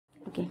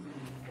Okay.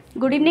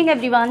 Good evening,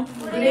 everyone.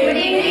 Good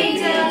evening,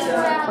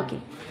 teacher. Okay.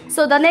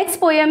 So the next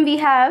poem we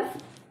have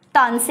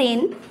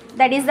Tansen.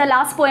 That is the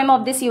last poem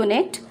of this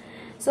unit.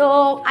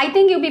 So I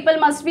think you people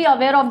must be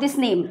aware of this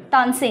name,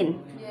 Tansen.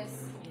 Yes.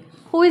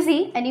 Who is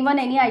he? Anyone?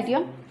 Any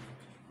idea?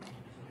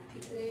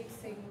 Great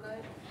singer.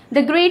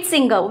 The great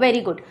singer.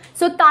 Very good.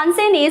 So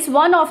Tansen is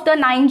one of the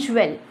 9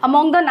 jewels,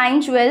 among the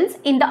 9 jewels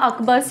in the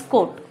Akbar's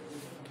court.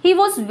 He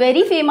was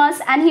very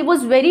famous and he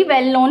was very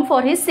well known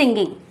for his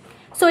singing.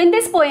 So in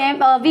this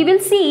poem, we will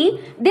see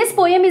this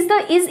poem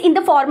is in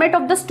the format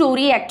of the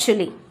story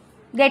actually.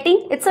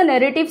 Getting? It's a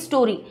narrative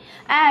story.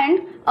 And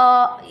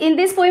in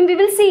this poem, we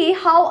will see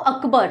how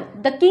Akbar,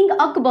 the King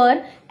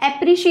Akbar,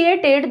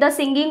 appreciated the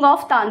singing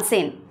of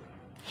Tansen.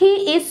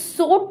 He is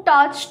so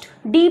touched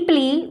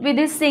deeply with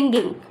his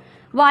singing.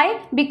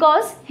 Why?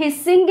 Because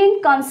his singing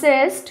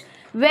consists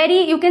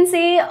you can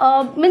say,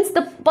 means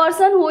the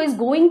person who is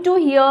going to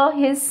hear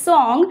his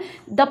song,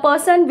 the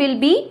person will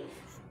be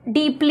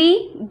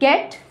deeply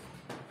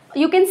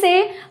you can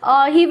say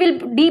he will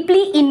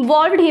deeply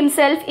involved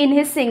himself in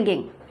his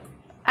singing.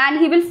 And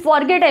he will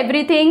forget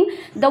everything,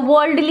 the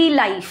worldly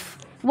life.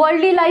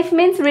 Worldly life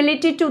means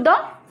related to the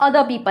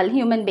other people,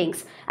 human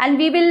beings. And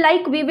we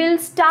will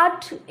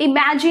start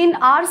imagine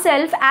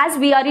ourselves as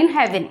we are in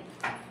heaven.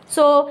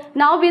 So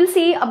now we'll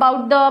see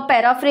about the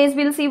paraphrase,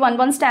 we'll see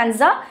one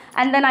stanza,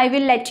 and then I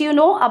will let you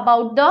know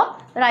about the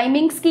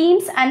rhyming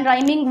schemes and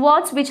rhyming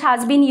words which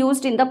has been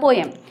used in the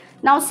poem.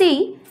 Now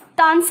see,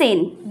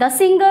 Tansen, the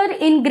singer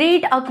in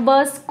great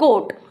Akbar's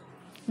court,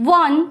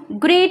 won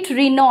great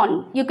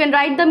renown. You can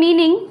write the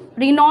meaning.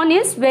 Renown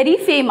is very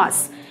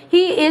famous.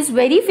 He is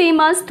very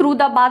famous through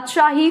the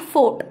Badshahi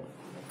fort.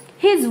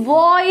 His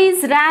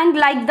voice rang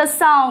like the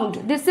sound.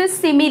 This is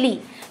simile,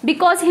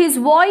 because his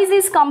voice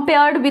is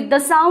compared with the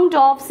sound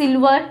of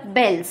silver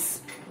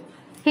bells.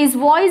 His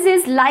voice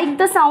is like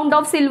the sound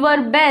of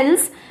silver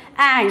bells,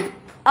 and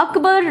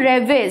Akbar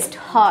reverenced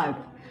her.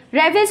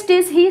 Reverenced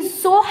is he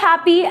is so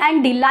happy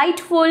and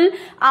delightful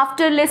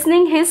after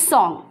listening his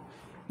song.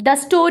 The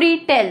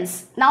story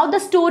tells. Now the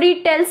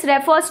story tells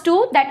refers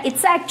to that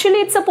it's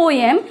a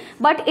poem,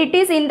 but it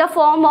is in the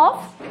form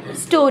of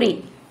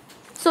story.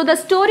 So the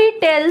story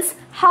tells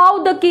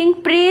how the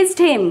king praised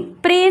him.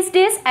 Praised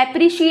is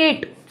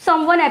appreciate.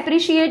 Someone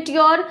appreciate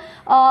your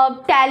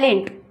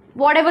talent,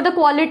 whatever the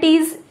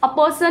qualities a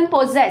person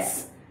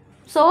possess.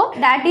 So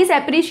that is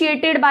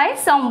appreciated by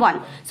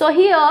someone. So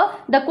here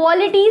the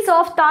qualities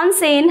of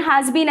Tansen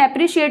has been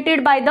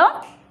appreciated by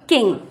the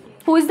king.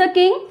 Who is the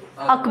king?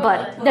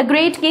 Akbar, the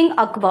great King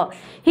Akbar.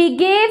 He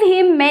gave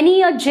him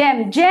many a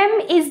gem. Gem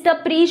is the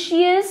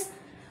precious,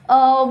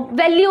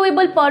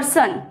 valuable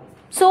person.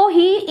 So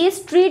he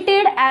is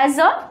treated as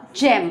a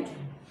gem.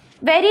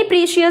 Very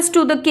precious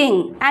to the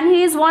king. And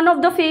he is one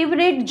of the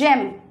favorite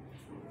gem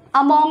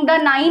among the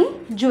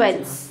 9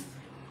 jewels.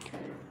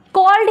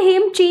 Called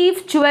him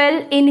chief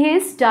jewel in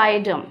his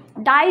diadem.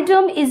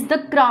 Diadem is the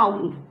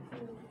crown.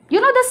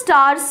 You know the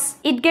stars,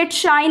 it gets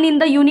shine in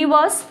the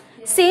universe.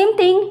 Same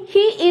thing,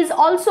 he is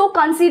also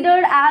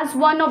considered as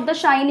one of the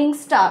shining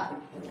star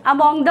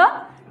among the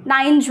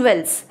 9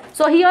 jewels.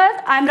 So here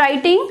I am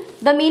writing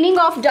the meaning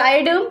of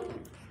diadem.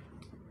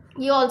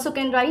 You also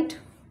can write.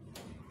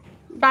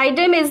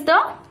 Diadem is the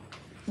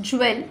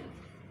jewel,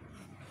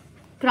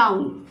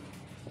 crown.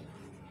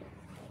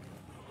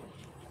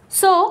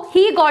 So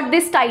he got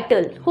this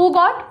title. Who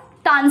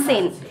got?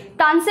 Tansen.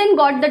 Tansen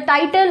got the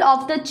title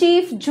of the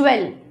chief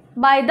jewel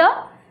by the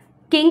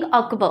King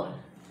Akbar.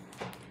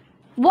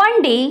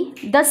 One day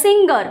the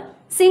singer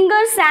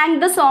sang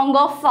the song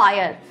of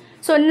fire.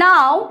 So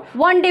now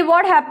one day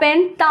what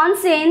happened?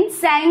 Tansen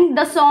sang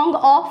the song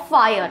of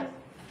fire.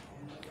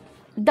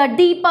 The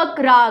Deepak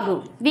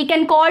Rag. We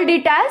can call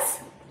it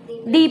as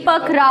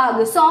Deepak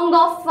Rag, song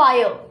of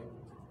fire.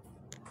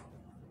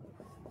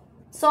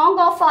 Song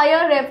of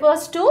fire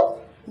refers to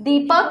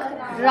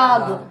Deepak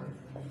Rag.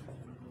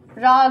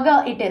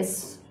 Raga it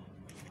is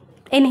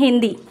in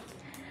Hindi.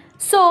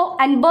 So,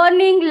 and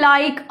burning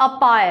like a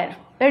fire.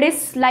 It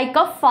is like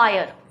a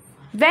fire.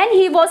 When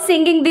he was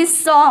singing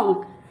this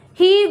song,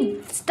 he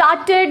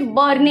started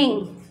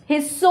burning.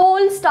 His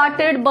soul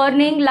started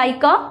burning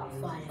like a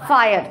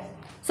fire.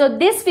 So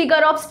this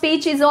figure of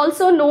speech is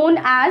also known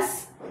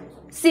as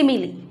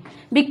simile,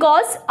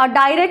 because a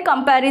direct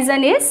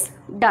comparison is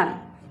done.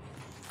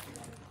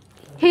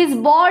 His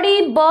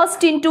body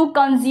burst into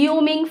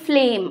consuming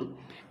flame.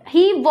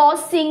 He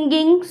was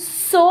singing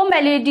so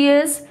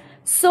melodious,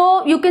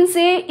 so you can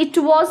say it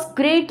was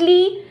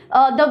greatly,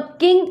 the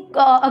King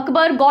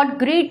Akbar got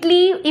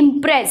greatly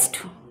impressed,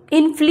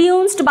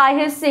 influenced by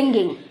his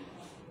singing,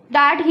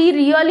 that he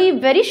really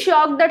very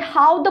shocked that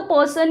how the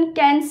person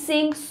can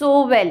sing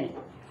so well.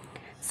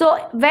 So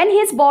when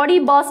his body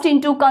burst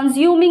into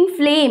consuming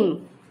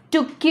flame,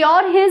 to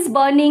cure his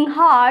burning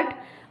heart,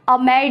 a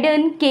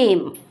maiden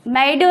came.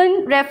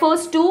 Maiden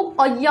refers to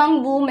a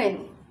young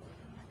woman.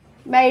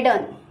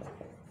 Maiden.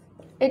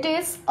 It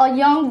is a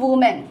young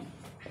woman.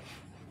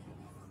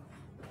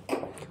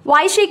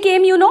 Why she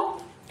came, you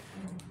know?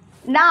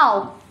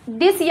 Now,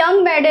 this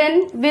young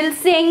maiden will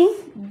sing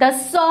the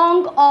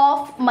song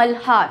of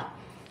Malhar.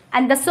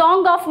 And the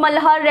song of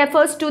Malhar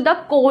refers to the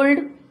cold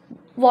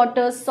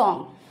water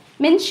song.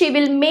 Means she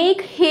will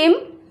make him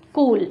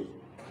cool.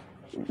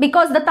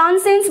 Because the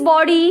Tansen's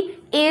body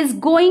is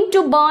going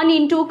to burn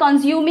into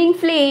consuming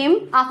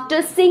flame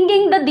after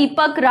singing the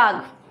Deepak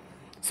Rag.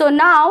 So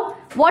now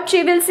what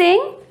she will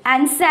sing?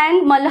 And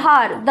sang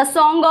Malhar, the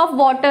song of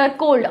water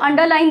cold.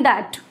 Underline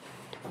that.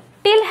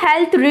 Till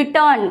health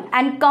return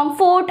and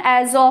comfort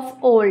as of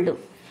old.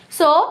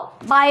 So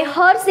by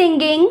her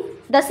singing,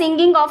 the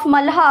singing of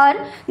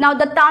Malhar, now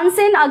the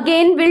Tansen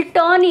again will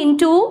turn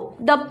into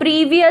the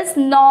previous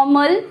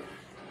normal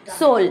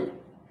soul.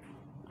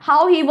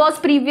 How he was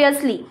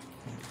previously.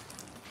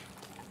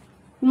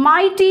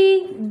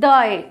 Mighty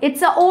Dai.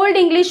 It's an old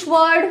English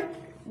word.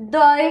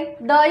 Dai.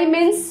 Dai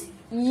means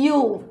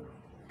you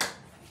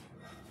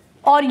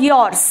or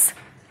yours.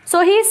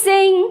 So he is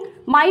saying,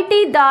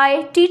 mighty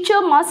Dai,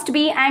 teacher must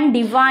be and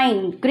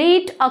divine.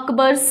 Great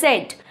Akbar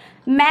said,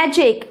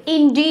 magic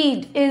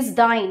indeed is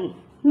thine.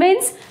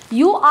 Means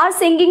you are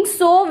singing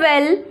so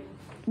well.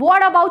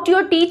 What about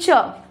your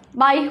teacher?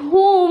 By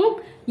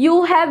whom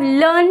you have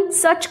learned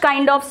such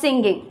kind of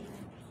singing?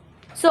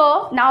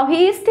 So now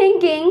he is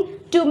thinking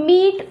to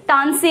meet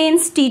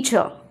Tansen's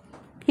teacher.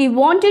 He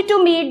wanted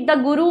to meet the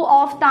guru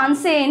of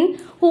Tansen,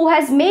 who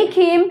has made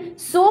him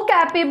so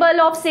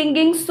capable of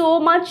singing so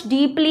much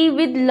deeply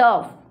with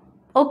love.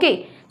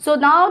 Okay, so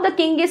now the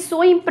king is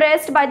so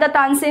impressed by the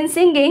Tansen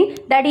singing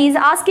that he is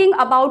asking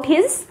about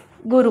his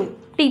guru,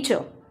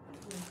 teacher.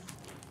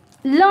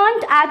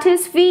 Learnt at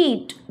his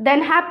feet,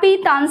 then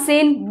happy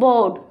Tansen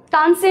bowed.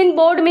 Tansen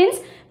bowed means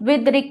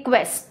with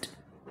request,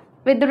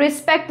 with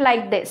respect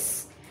like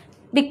this.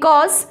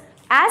 Because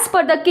as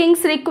per the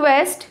king's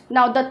request,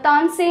 now the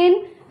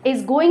Tansen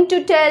is going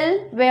to tell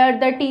where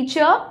the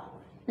teacher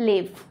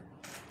lived.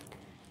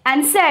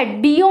 And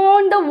said,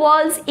 beyond the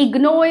world's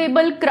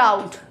ignoble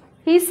crowd.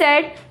 He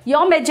said,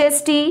 Your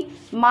Majesty,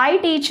 my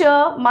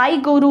teacher, my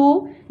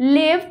guru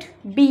lived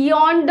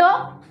beyond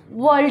the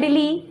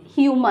worldly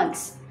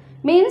humans.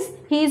 Means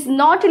he is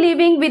not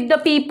living with the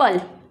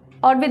people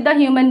or with the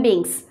human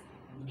beings.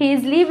 He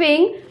is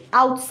living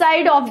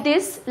outside of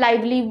this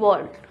lively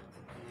world.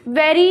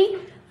 Very,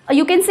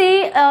 you can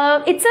say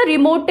it's a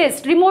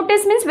remotest.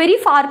 Remotest means very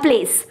far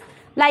place.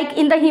 Like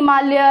in the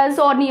Himalayas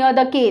or near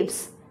the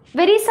caves.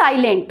 Very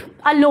silent,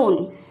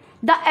 alone.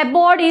 The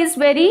abode is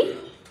very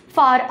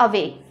far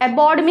away.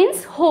 Abode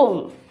means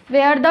home,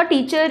 where the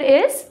teacher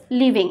is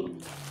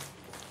living.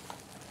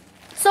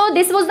 So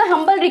this was the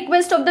humble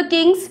request of the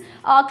king's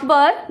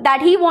Akbar,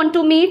 that he want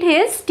to meet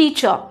his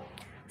teacher.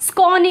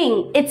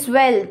 Scorning its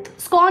wealth.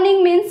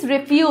 Scorning means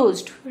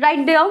refused.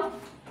 Right there.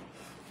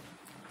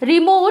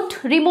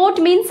 Remote. Remote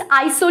means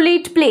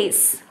isolate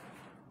place.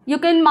 You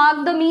can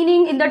mark the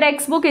meaning in the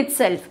textbook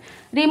itself.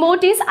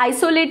 Remote is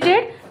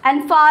isolated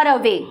and far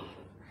away.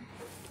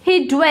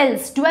 He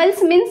dwells.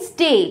 Dwells means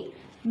stay.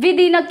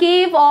 Within a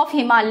cave of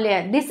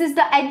Himalaya. This is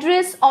the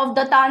address of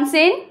the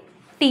Tansen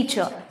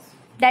teacher.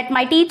 That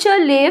my teacher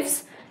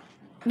lives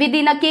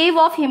within a cave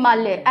of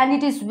Himalaya and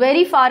it is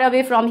very far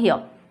away from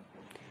here.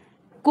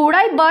 Could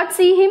I but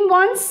see him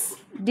once?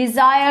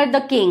 Desired the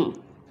king.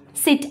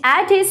 Sit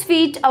at his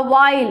feet a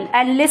while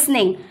and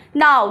listening.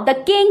 Now the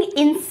king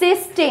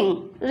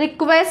insisting,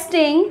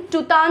 requesting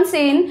to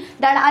Tansen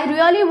that I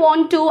really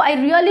want to, I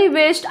really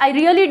wished, I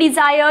really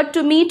desired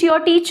to meet your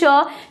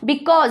teacher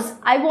because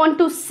I want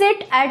to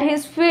sit at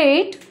his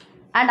feet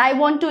and I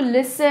want to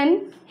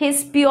listen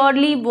his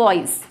purely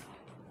voice,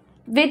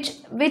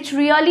 which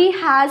really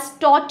has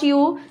taught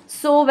you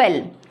so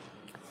well.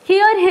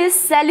 Hear his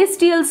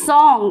celestial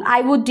song,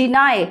 I would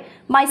deny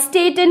my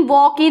state and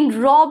walk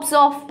in robes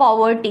of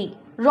poverty.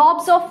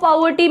 Robes of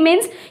poverty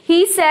means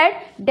he said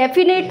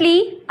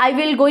definitely I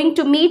will going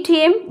to meet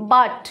him,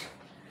 but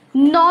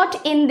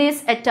not in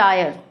this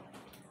attire,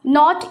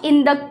 not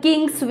in the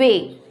king's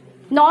way,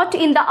 not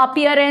in the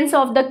appearance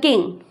of the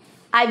king.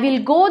 I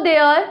will go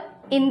there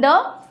in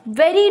the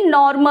very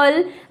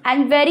normal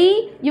and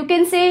very, you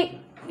can say,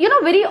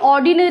 very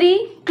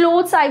ordinary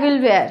clothes I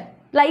will wear,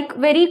 like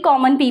very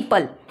common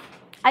people.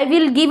 I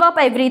will give up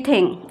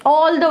everything,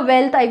 all the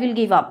wealth I will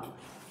give up.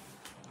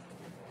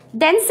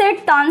 Then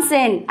said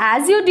Tansen,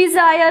 as you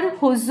desire,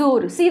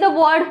 Huzur. See the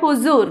word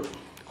Huzur.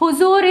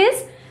 Huzur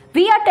is,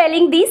 we are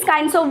telling these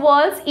kinds of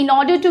words in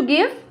order to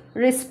give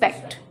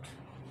respect.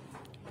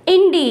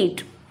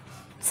 Indeed.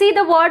 See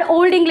the word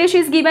Old English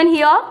is given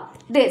here.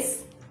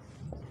 This.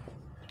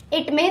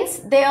 It means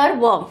there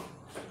were.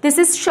 This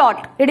is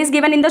short. It is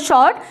given in the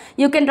short.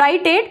 You can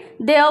write it,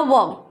 there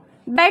were.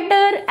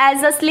 Better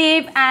as a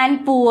slave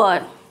and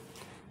poor.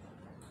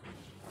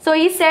 So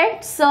he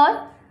said,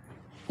 sir,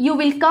 you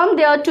will come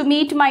there to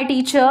meet my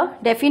teacher,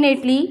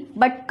 definitely,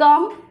 but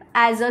come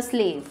as a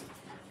slave,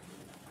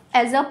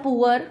 as a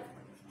poor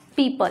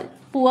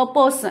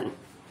person.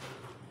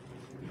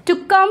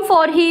 To come,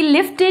 for he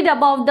lifted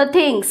above the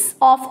things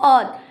of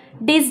earth,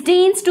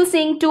 disdains to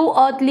sing to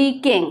earthly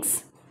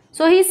kings.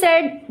 So he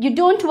said, you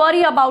don't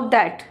worry about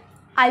that.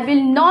 I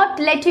will not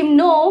let him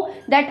know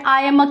that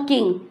I am a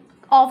king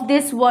of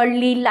this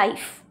worldly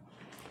life.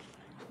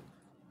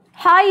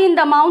 High in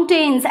the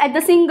mountains at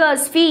the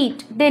singer's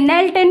feet, they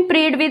knelt and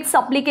prayed with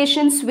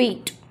supplication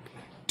sweet.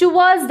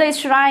 Towards the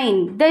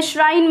shrine. The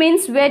shrine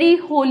means very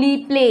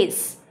holy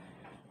place.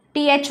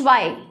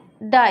 T-H-Y,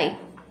 die.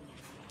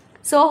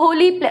 So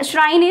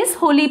shrine is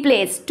holy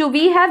place. To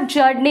we have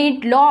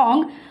journeyed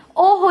long.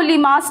 O holy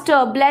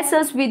master, bless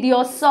us with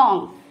your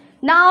song.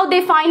 Now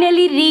they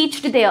finally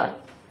reached there.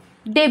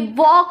 They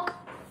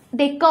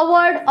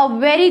covered a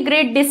very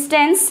great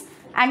distance,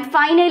 and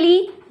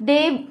finally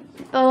they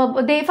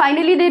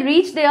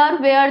reached there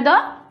where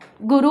the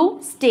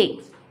Guru stay.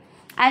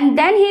 And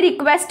then he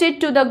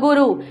requested to the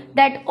Guru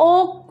that,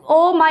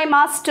 oh my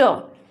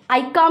master,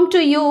 I come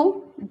to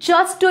you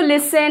just to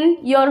listen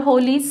your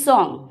holy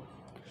song.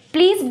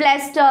 Please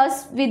bless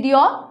us with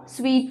your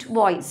sweet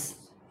voice.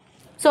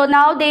 So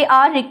now they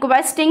are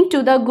requesting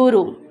to the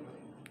Guru.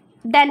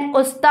 Then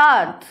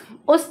Ustad.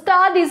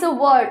 Ustad is a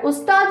word.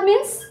 Ustad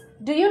means,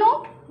 do you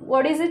know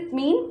what does it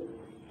mean?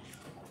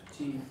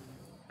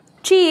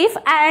 Chief.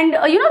 And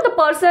the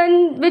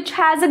person which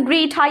has a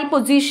great high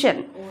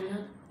position.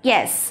 Owner.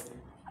 Yes.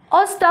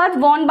 Ustad,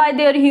 won by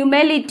their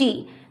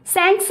humility,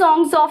 sang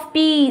songs of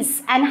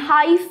peace and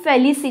high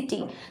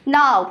felicity.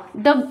 Now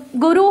the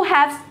Guru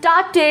have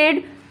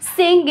started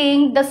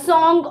singing the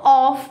song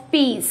of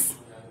peace,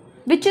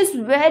 which is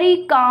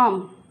very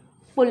calm,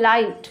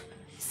 polite,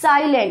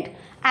 silent,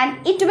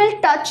 and it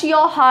will touch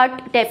your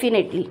heart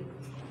definitely.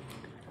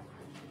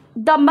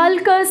 The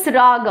Malkas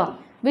Raga.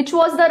 Which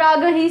was the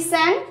raga he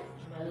sang?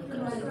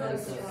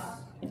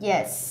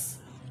 Yes.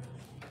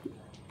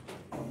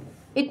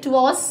 It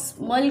was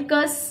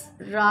Malkas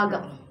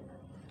Raga.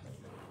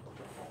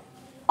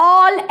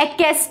 All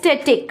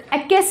ecstatic.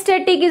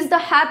 Ecstatic is the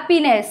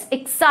happiness,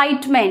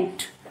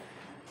 excitement,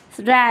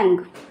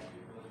 rang.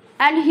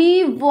 And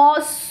he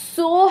was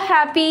so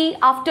happy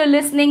after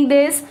listening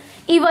this.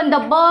 Even the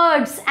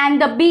birds and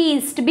the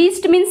beast.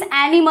 Beast means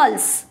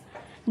animals.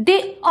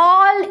 They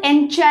all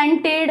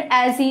enchanted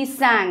as he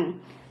sang.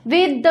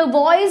 With the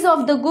voice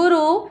of the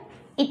Guru,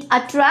 it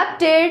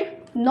attracted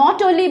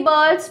not only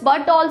birds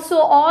but also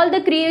all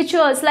the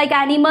creatures like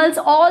animals,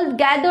 all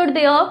gathered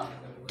there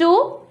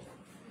to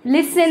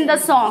listen the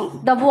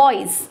song, the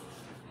voice.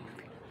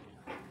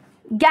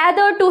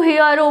 Gathered to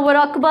hear over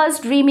Akbar's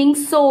dreaming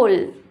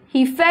soul.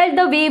 He felt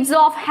the waves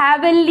of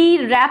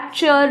heavenly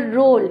rapture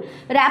roll.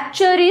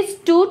 Rapture is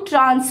to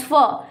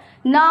transfer.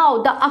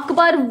 Now the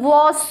Akbar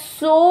was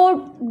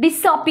so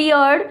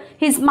disappeared,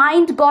 his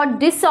mind got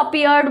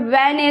disappeared,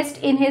 vanished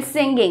in his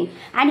singing.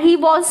 And he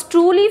was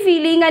truly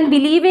feeling and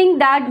believing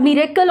that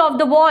miracle of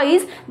the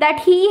voice that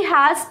he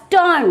has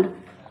turned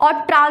or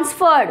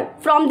transferred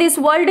from this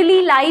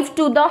worldly life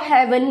to the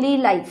heavenly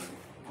life.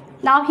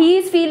 Now he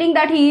is feeling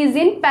that he is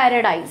in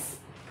paradise.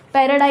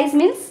 Paradise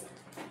means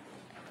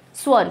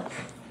Swarg.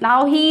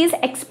 Now he is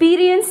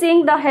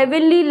experiencing the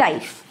heavenly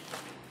life.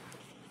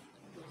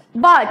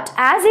 But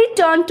as he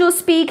turned to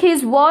speak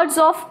his words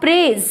of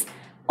praise,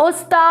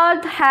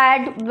 Ustad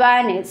had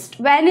vanished.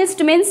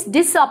 Vanished means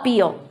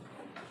disappear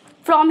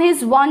from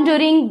his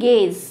wandering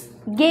gaze.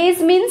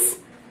 Gaze means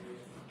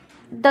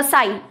the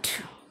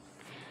sight.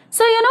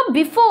 So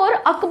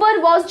before Akbar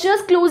was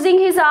just closing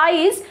his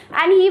eyes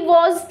and he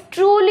was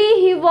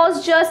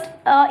just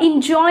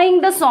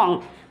enjoying the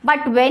song.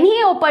 But when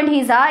he opened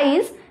his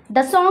eyes,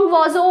 the song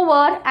was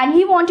over and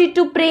he wanted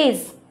to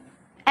praise,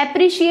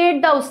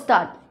 appreciate the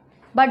Ustad.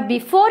 But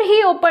before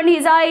he opened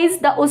his eyes,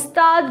 the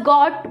Ustad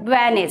got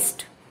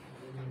vanished.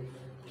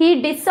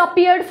 He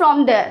disappeared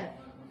from there.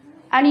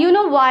 And you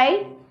know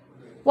why?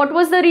 What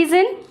was the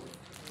reason?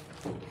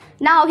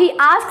 Now he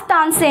asked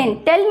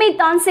Tansen, tell me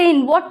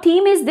Tansen, what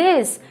theme is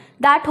this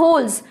that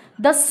holds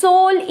the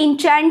soul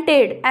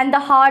enchanted and the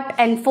heart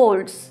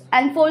enfolds?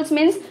 Enfolds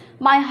means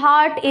my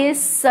heart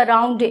is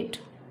surrounded.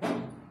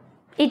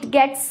 It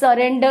gets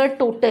surrendered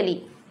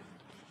totally.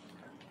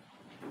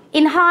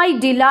 In high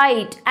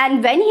delight,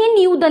 and when he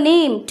knew the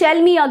name,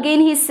 tell me again,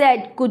 he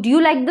said, could you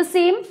like the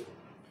same?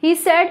 He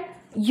said,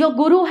 your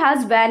Guru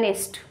has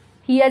vanished.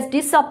 He has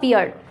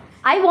disappeared.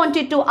 I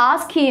wanted to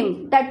ask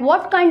him that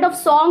what kind of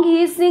song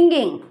he is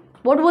singing.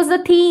 What was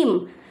the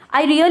theme?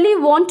 I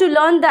really want to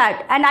learn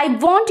that, and I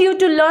want you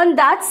to learn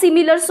that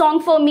similar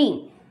song for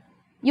me.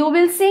 You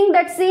will sing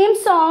that same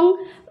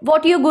song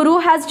what your Guru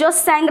has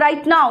just sang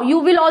right now. You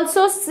will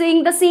also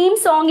sing the same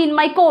song in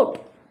my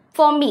court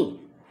for me.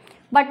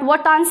 But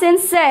what Tansen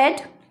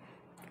said,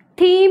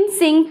 theme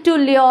sing to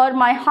lure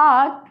my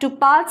heart to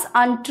paths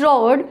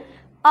untrod.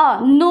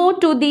 No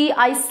to thee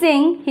I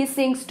sing, he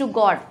sings to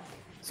God.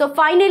 So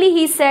finally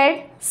he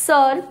said,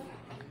 sir,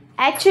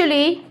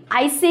 actually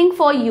I sing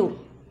for you.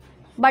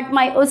 But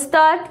my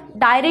Ustad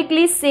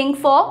directly sing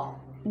for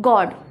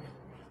God.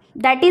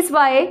 That is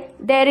why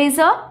there is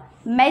a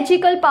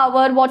magical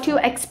power. What you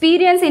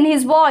experience in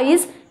his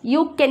voice,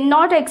 you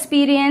cannot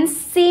experience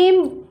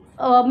same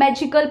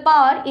magical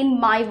power in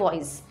my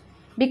voice,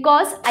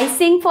 because I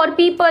sing for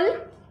people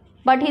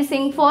but he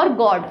sing for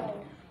God.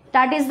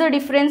 That is the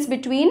difference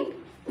between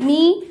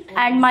me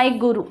and my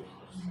guru.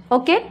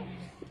 Okay.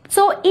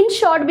 So in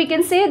short, we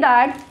can say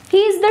that he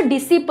is the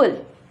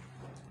disciple.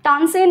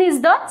 Tansen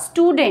is the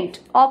student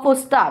of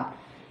Ustad.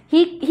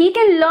 He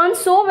can learn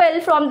so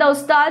well from the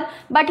Ustad,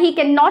 but he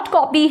cannot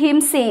copy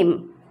him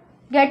same.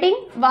 Getting?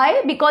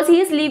 Why? Because he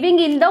is living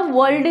in the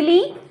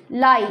worldly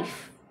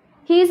life.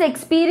 He is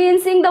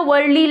experiencing the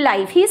worldly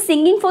life. He is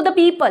singing for the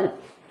people.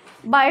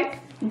 But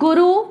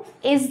Guru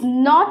is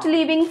not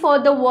living for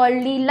the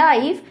worldly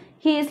life.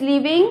 He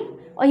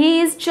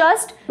is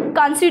just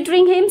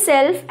considering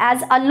himself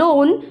as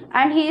alone,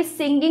 and he is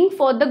singing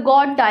for the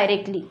God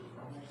directly.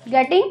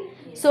 Getting?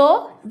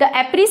 So the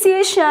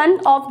appreciation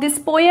of this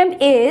poem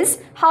is,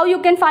 how you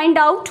can find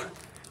out?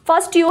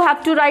 First you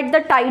have to write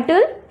the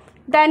title,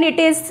 then it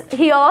is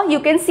here, you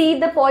can see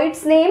the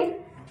poet's name,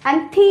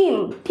 and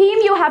theme. Theme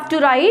you have to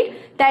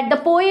write that the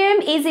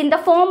poem is in the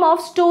form of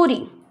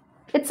story.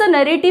 It's a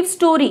narrative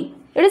story.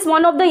 It is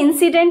one of the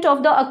incident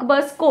of the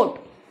Akbar's court.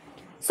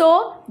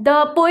 So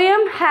the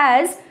poem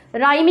has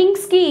rhyming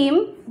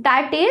scheme,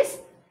 that is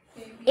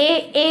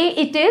A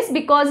it is,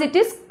 because it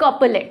is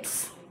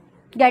couplets.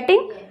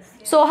 Getting?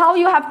 So how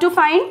you have to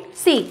find?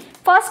 See,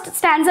 first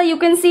stanza you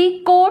can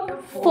see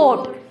court,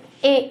 fort,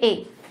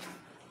 A.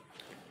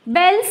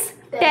 Bells,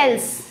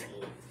 tells.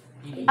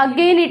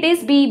 Again it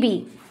is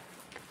BB.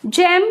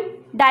 Gem,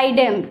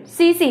 diadem,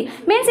 CC.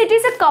 Means it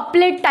is a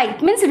couplet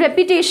type, means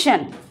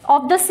repetition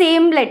of the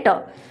same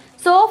letter.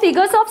 So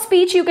figures of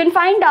speech you can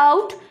find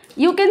out.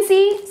 You can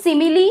see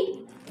simile,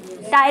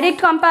 direct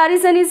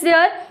comparison is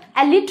there,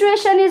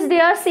 alliteration is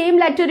there, same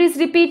letter is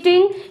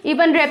repeating,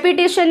 even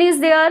repetition is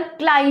there,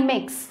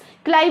 climax.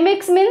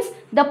 Climax means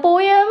the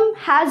poem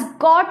has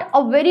got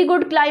a very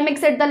good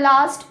climax at the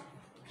last.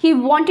 He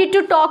wanted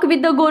to talk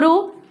with the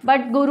Guru,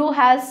 but Guru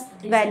has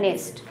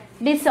vanished,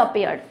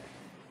 disappeared.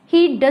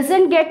 He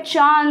doesn't get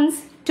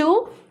chance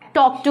to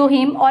talk to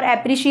him or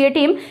appreciate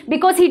him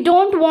because he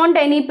don't want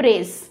any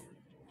praise.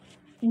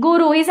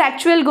 Guru, his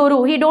actual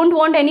Guru, he don't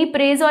want any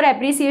praise or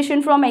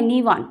appreciation from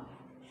anyone.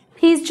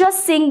 He is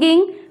just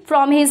singing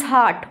from his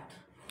heart,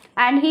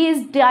 and he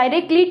is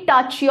directly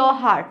touch your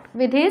heart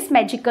with his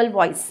magical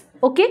voice.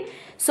 Okay,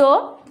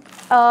 so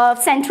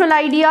central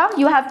idea,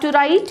 you have to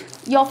write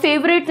your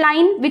favorite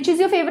line. Which is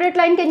your favorite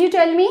line? Can you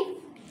tell me?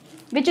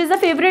 Which is the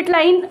favorite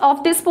line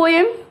of this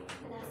poem?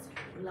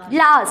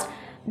 Last.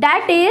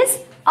 That is,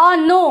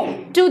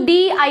 no, to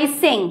thee I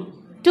sing.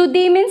 To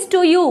thee means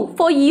to you.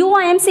 For you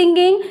I am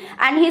singing,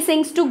 and he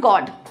sings to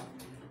God.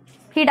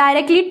 He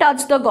directly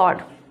touched the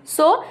God.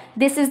 So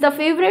this is the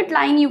favorite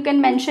line you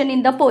can mention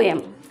in the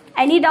poem.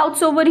 Any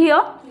doubts over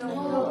here?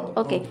 No.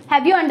 Okay.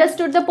 Have you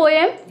understood the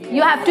poem? Yes.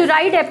 You have to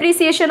write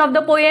appreciation of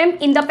the poem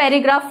in the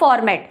paragraph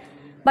format.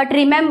 But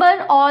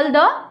remember all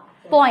the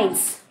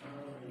points.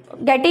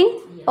 Getting?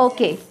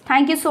 Okay.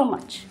 Thank you so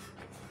much.